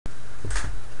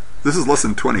This is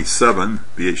lesson 27,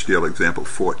 VHDL example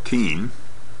 14.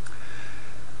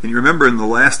 And you remember in the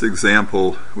last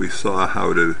example we saw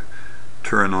how to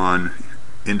turn on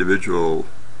individual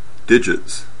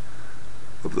digits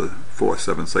of the 4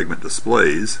 7-segment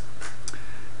displays.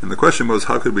 And the question was,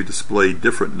 how could we display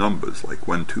different numbers like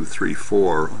 1, 2, 3,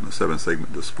 4 on the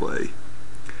 7-segment display?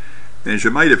 And as you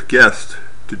might have guessed,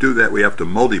 to do that we have to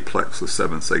multiplex the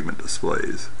 7-segment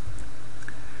displays.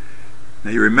 Now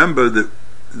you remember that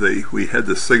we had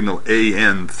the signal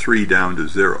AN3 down to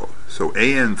 0. So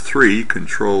AN3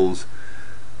 controls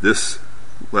this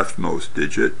leftmost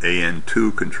digit,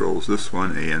 AN2 controls this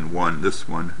one, AN1 this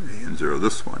one, AN0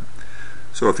 this one.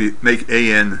 So if you make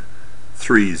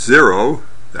AN3 0,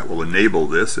 that will enable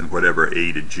this, and whatever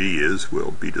A to G is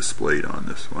will be displayed on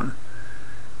this one.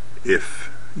 If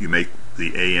you make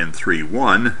the AN3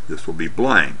 1, this will be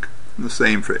blank. And the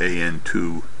same for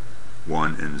AN2,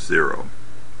 1, and 0.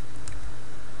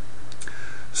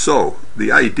 So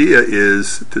the idea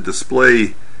is to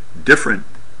display different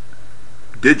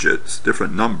digits,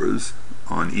 different numbers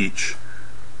on each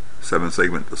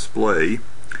 7-segment display.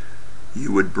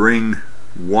 You would bring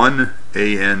one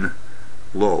AN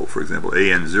low. For example,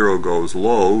 AN0 goes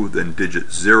low, then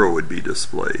digit 0 would be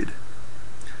displayed.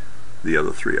 The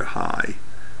other three are high.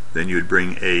 Then you'd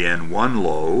bring AN1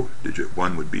 low, digit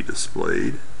 1 would be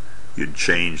displayed. You'd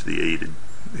change the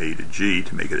A to G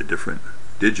to make it a different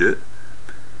digit.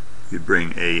 You'd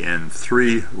bring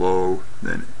AN3 low,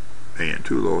 then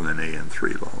AN2 low, and then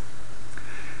AN3 low.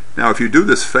 Now if you do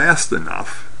this fast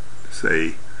enough,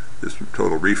 say this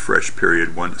total refresh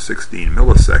period 1 to 16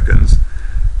 milliseconds,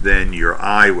 then your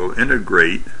eye will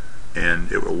integrate and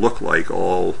it will look like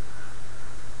all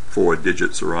 4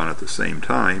 digits are on at the same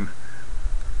time,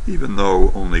 even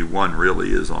though only one really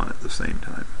is on at the same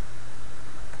time.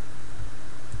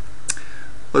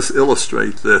 Let's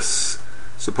illustrate this.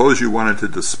 Suppose you wanted to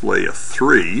display a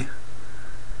 3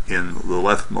 in the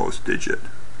leftmost digit.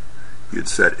 You'd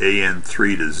set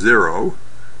AN3 to 0,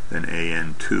 then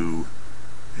AN2,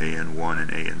 AN1,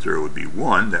 and AN0 would be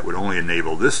 1. That would only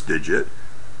enable this digit.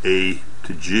 A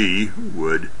to G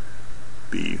would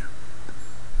be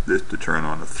this. To turn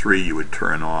on a 3, you would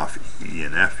turn off E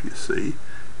and F, you see,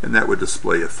 and that would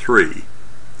display a 3.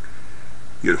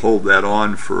 You'd hold that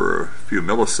on for a few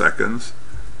milliseconds,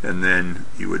 and then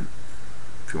you would,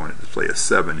 if you wanted to display a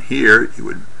 7 here, you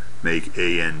would make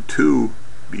AN2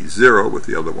 be 0 with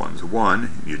the other ones 1,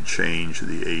 and you'd change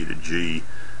the A to G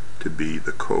to be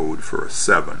the code for a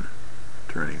 7,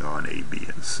 turning on A, B,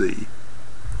 and C.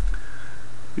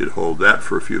 You'd hold that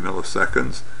for a few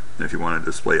milliseconds, and if you wanted to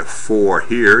display a 4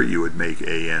 here, you would make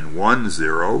AN1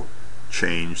 0,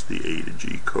 change the A to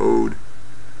G code,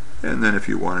 and then if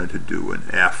you wanted to do an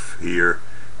F here,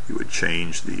 you would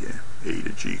change the A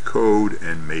to G code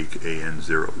and make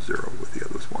AN0 0 with the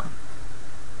others 1.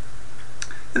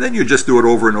 And then you just do it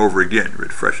over and over again,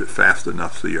 refresh it fast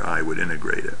enough so your eye would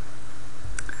integrate it.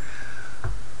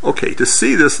 Okay, to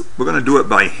see this, we're going to do it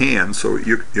by hand, so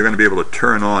you're going to be able to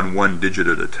turn on one digit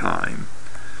at a time.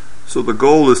 So the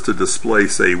goal is to display,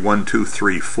 say, 1, 2,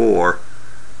 3, 4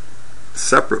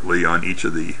 separately on each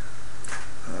of the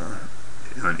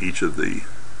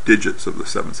digits of the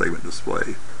 7-segment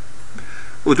display.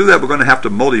 We'll do that. We're going to have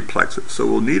to multiplex it. So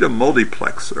we'll need a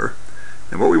multiplexer.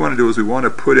 And what we want to do is we want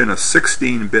to put in a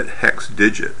 16-bit hex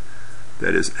digit,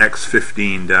 that is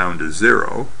X15 down to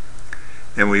 0.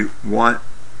 And we want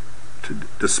to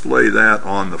display that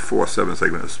on the 4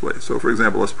 7-segment display. So for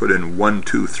example, let's put in 1,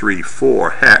 2, 3, 4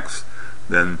 hex.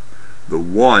 Then the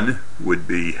 1 would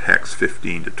be hex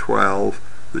 15 to 12.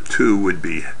 The 2 would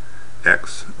be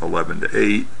hex 11 to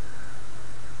 8.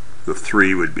 The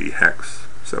 3 would be hex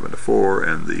 7 to 4,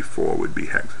 and the 4 would be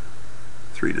hex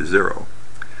 3 to 0.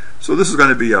 So this is going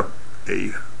to be a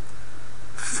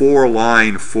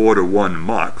 4-line 4 to 1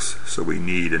 mux, so we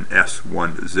need an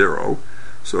S1 to 0.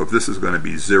 So if this is going to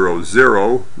be 0,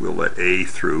 0, we'll let A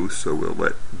through, so we'll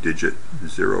let digit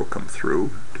 0 come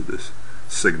through to this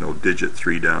signal digit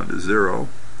 3 down to 0.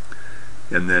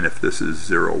 And then if this is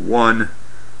 0, 1,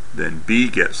 then B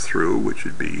gets through, which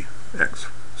would be X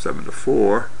 7 to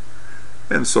 4,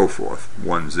 and so forth.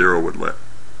 1, 0 would let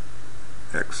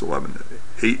X 11 to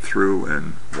 8 through,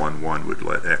 and 1, 1 would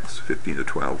let X 15 to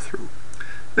 12 through.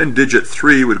 Then digit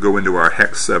 3 would go into our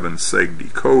hex 7 seg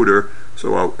decoder,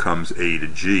 so out comes A to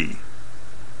G.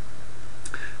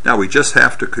 Now we just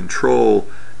have to control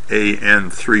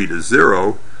AN3 to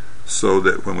 0 so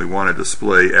that when we want to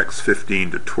display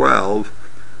X15 to 12,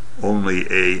 only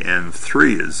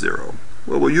AN3 is 0.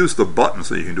 Well, we'll use the buttons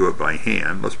so you can do it by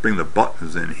hand. Let's bring the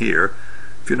buttons in here.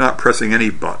 If you're not pressing any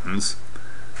buttons,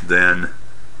 then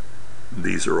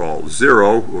these are all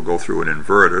 0. We'll go through an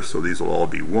inverter, so these will all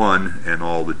be 1, and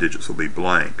all the digits will be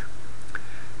blank.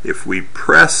 If we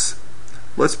press,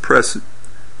 let's press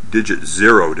digit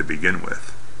 0 to begin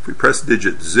with. If we press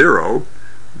digit 0,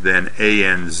 then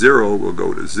AN0 will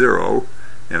go to 0,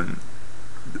 and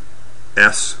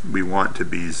S we want to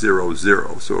be 0,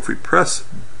 0. So if we press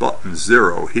button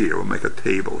 0 here, we'll make a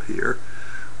table here,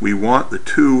 we want the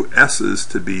two S's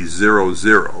to be 0,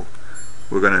 0.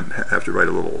 We're going to have to write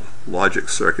a little logic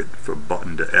circuit for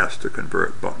button to S to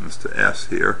convert buttons to S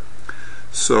here.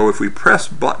 So if we press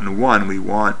button 1, we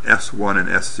want S1 and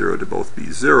S0 to both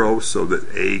be 0 so that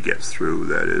A gets through,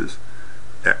 that is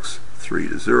X3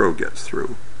 to 0 gets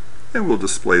through. And we'll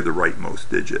display the rightmost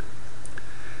digit.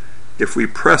 If we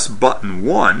press button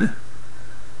 1,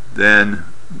 then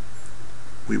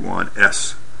we want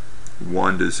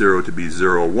S1 to 0 to be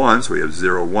 0, 1, so we have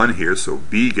 0, 1 here, so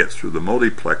B gets through the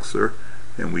multiplexer,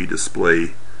 and we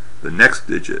display the next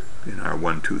digit in our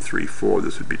 1, 2, 3, 4.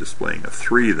 This would be displaying a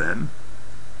 3 then.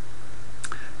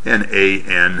 And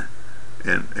AN,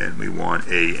 and we want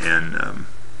AN,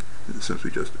 since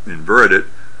we just invert it,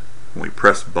 when we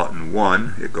press button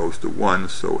 1, it goes to 1,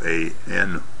 so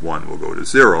AN1 will go to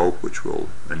 0, which will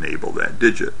enable that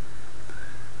digit.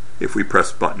 If we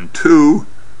press button 2,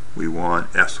 we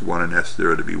want S1 and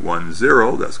S0 to be 1,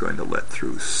 0. That's going to let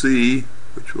through C,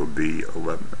 which will be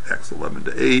X11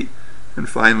 to 8. And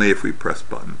finally, if we press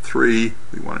button 3,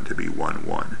 we want it to be 1,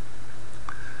 1.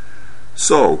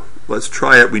 So, let's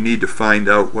try it. We need to find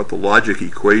out what the logic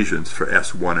equations for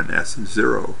S1 and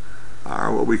S0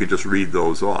 are. Well, we can just read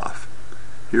those off.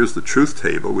 Here's the truth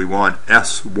table. We want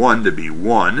S1 to be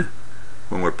 1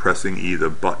 when we're pressing either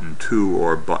button 2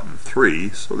 or button 3,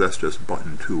 so that's just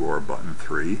button 2 or button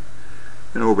 3.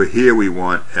 And over here we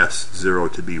want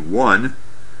S0 to be 1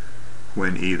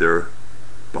 when either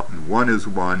button 1 is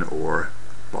 1 or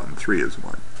button 3 is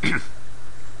 1.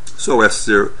 So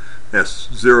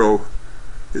S0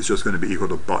 is just going to be equal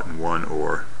to button 1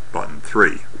 or button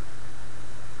 3.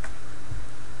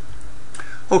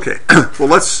 Okay, well,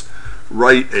 let's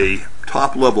write a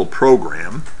top-level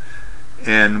program,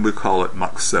 and we call it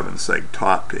mux7seg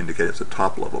top to indicate it's a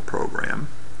top-level program.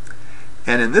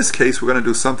 And in this case, we're going to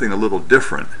do something a little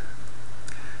different.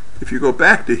 If you go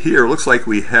back to here, it looks like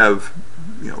we have,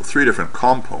 three different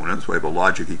components. We have a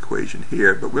logic equation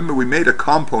here, but remember we made a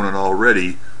component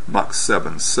already,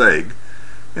 mux7seg,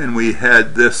 and we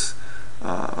had this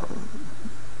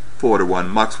 4-to-1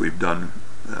 mux. We've done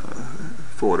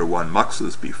 4-to-1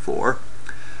 muxes before.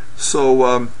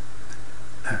 So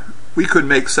we could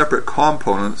make separate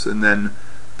components and then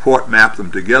port map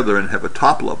them together and have a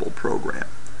top-level program.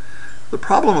 The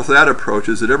problem with that approach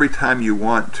is that every time you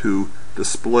want to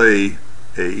display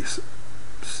a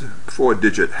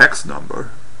 4-digit hex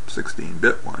number,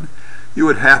 16-bit one, you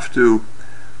would have to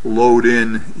load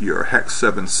in your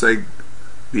hex7seg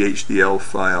VHDL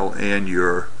file and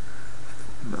your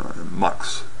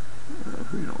mux,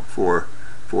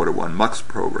 4-to-1 mux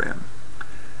program.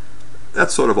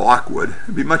 That's sort of awkward.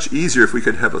 It'd be much easier if we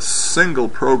could have a single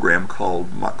program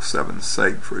called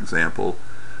mux7seg, for example,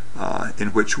 in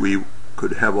which we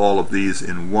could have all of these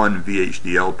in one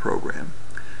VHDL program.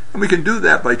 And we can do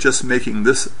that by just making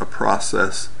this a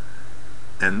process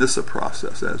and this a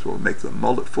process, as we'll make the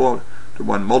 4-to-1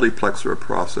 multiplexer a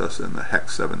process and the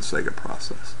hex7seg a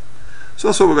process. So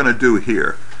that's what we're going to do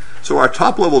here. So our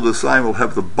top-level design will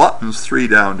have the buttons 3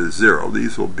 down to 0.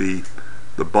 These will be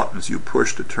the buttons you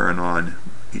push to turn on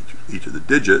each of the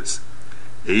digits.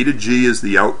 A to G is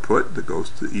the output that goes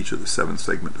to each of the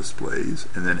 7-segment displays,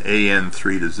 and then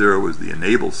AN3 to 0 is the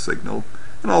enable signal,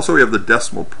 and also we have the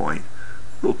decimal point.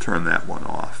 We'll turn that one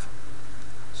off,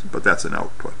 but that's an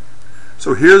output.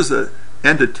 So here's the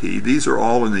entity. These are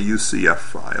all in the UCF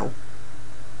file.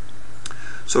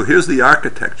 So here's the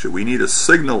architecture. We need a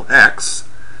signal X,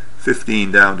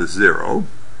 15 down to 0,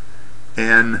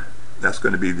 and that's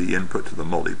going to be the input to the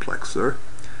multiplexer.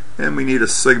 And we need a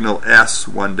signal S,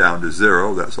 1 down to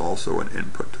 0. That's also an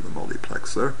input to the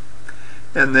multiplexer.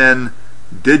 And then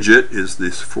digit is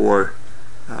this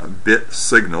 4-bit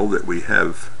signal that we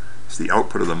have. It's the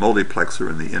output of the multiplexer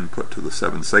and the input to the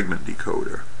 7-segment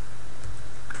decoder.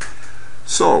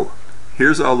 So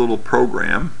here's our little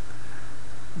program.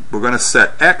 We're going to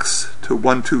set X to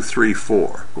 1, 2, 3,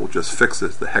 4. We'll just fix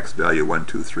it, the hex value 1,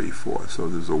 2, 3, 4. So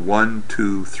there's a 1,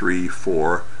 2, 3,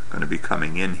 4 going to be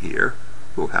coming in here.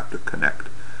 We'll have to connect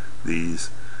these.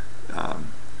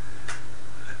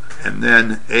 And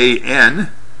then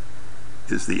AN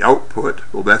is the output.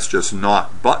 Well, that's just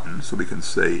not button, so we can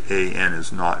say AN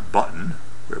is not button,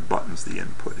 where button's the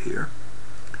input here.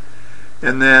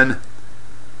 And then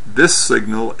this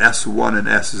signal S1 and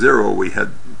S0,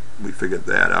 we figured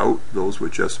that out. Those were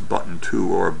just button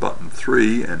 2 or button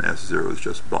 3, and S0 is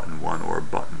just button 1 or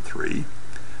button 3.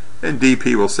 And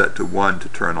DP will set to 1 to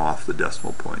turn off the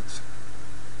decimal points.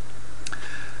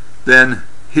 Then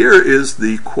here is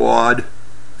the quad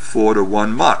 4 to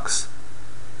 1 mux.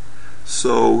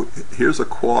 So here's a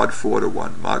quad 4 to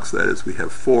 1 mux. That is, we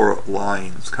have 4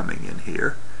 lines coming in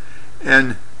here.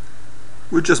 And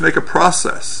we'll just make a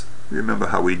process. Remember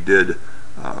how we did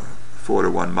 4 to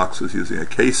 1 mux was using a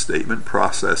case statement,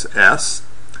 process S.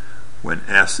 When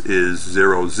S is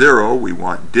 0, 0, we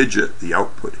want digit, the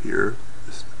output here,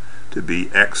 to be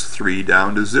x3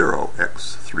 down to 0.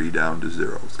 x3 down to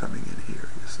 0 is coming in here,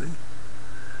 you see.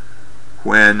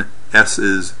 When S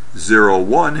is 0,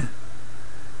 1,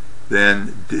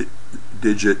 then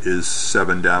digit is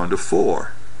 7 down to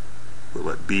 4. We'll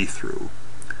let B through.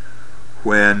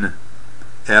 When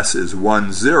S is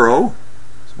 1, 0,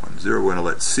 we're going to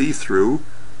let C through.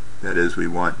 That is, we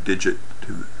want digit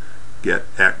to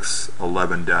get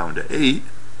x11 down to 8.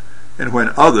 And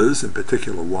when others, in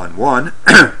particular 1, 1,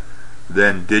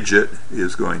 then digit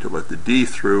is going to let the D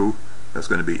through. That's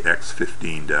going to be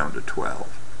x15 down to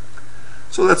 12.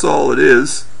 So that's all it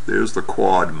is. There's the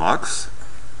quad mux.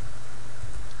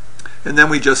 And then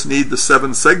we just need the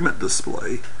 7-segment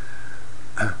display.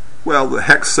 Well, the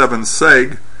hex 7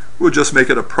 seg, we'll just make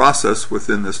it a process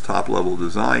within this top-level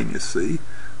design, you see.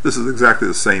 This is exactly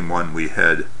the same one we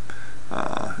had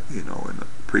in the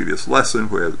previous lesson,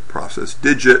 where the process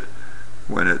digit,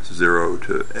 when it's 0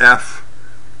 to F,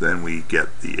 then we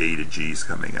get the A to G's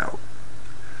coming out.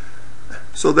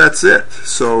 So that's it.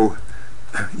 So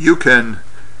you can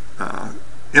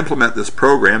implement this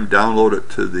program, download it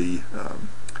to the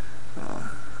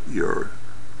your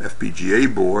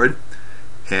FPGA board,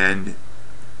 and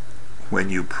when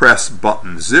you press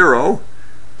button 0,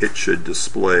 it should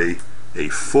display a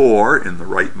 4 in the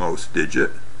rightmost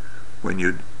digit. When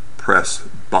you press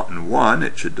button 1,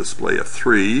 it should display a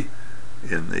 3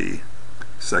 in the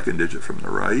second digit from the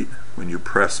right. When you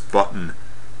press button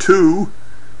 2,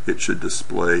 it should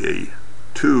display a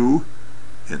 2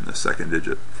 in the second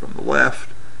digit from the left.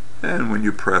 And when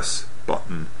you press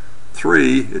button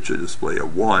 3, it should display a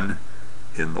 1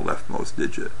 in the leftmost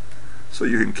digit. So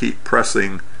you can keep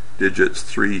pressing digits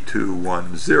 3, 2,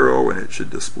 1, 0, and it should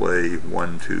display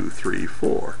 1, 2, 3,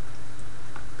 4.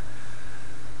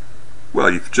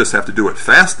 Well, you just have to do it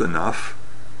fast enough,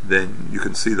 then you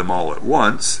can see them all at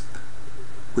once,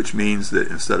 which means that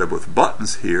instead of with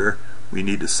buttons here, we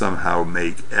need to somehow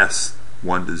make S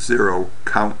 1 to 0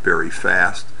 count very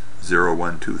fast, 0,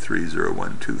 1, 2, 3, 0,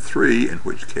 1, 2, 3, in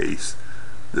which case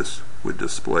this would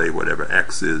display whatever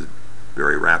X is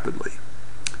very rapidly.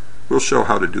 We'll show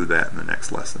how to do that in the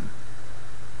next lesson.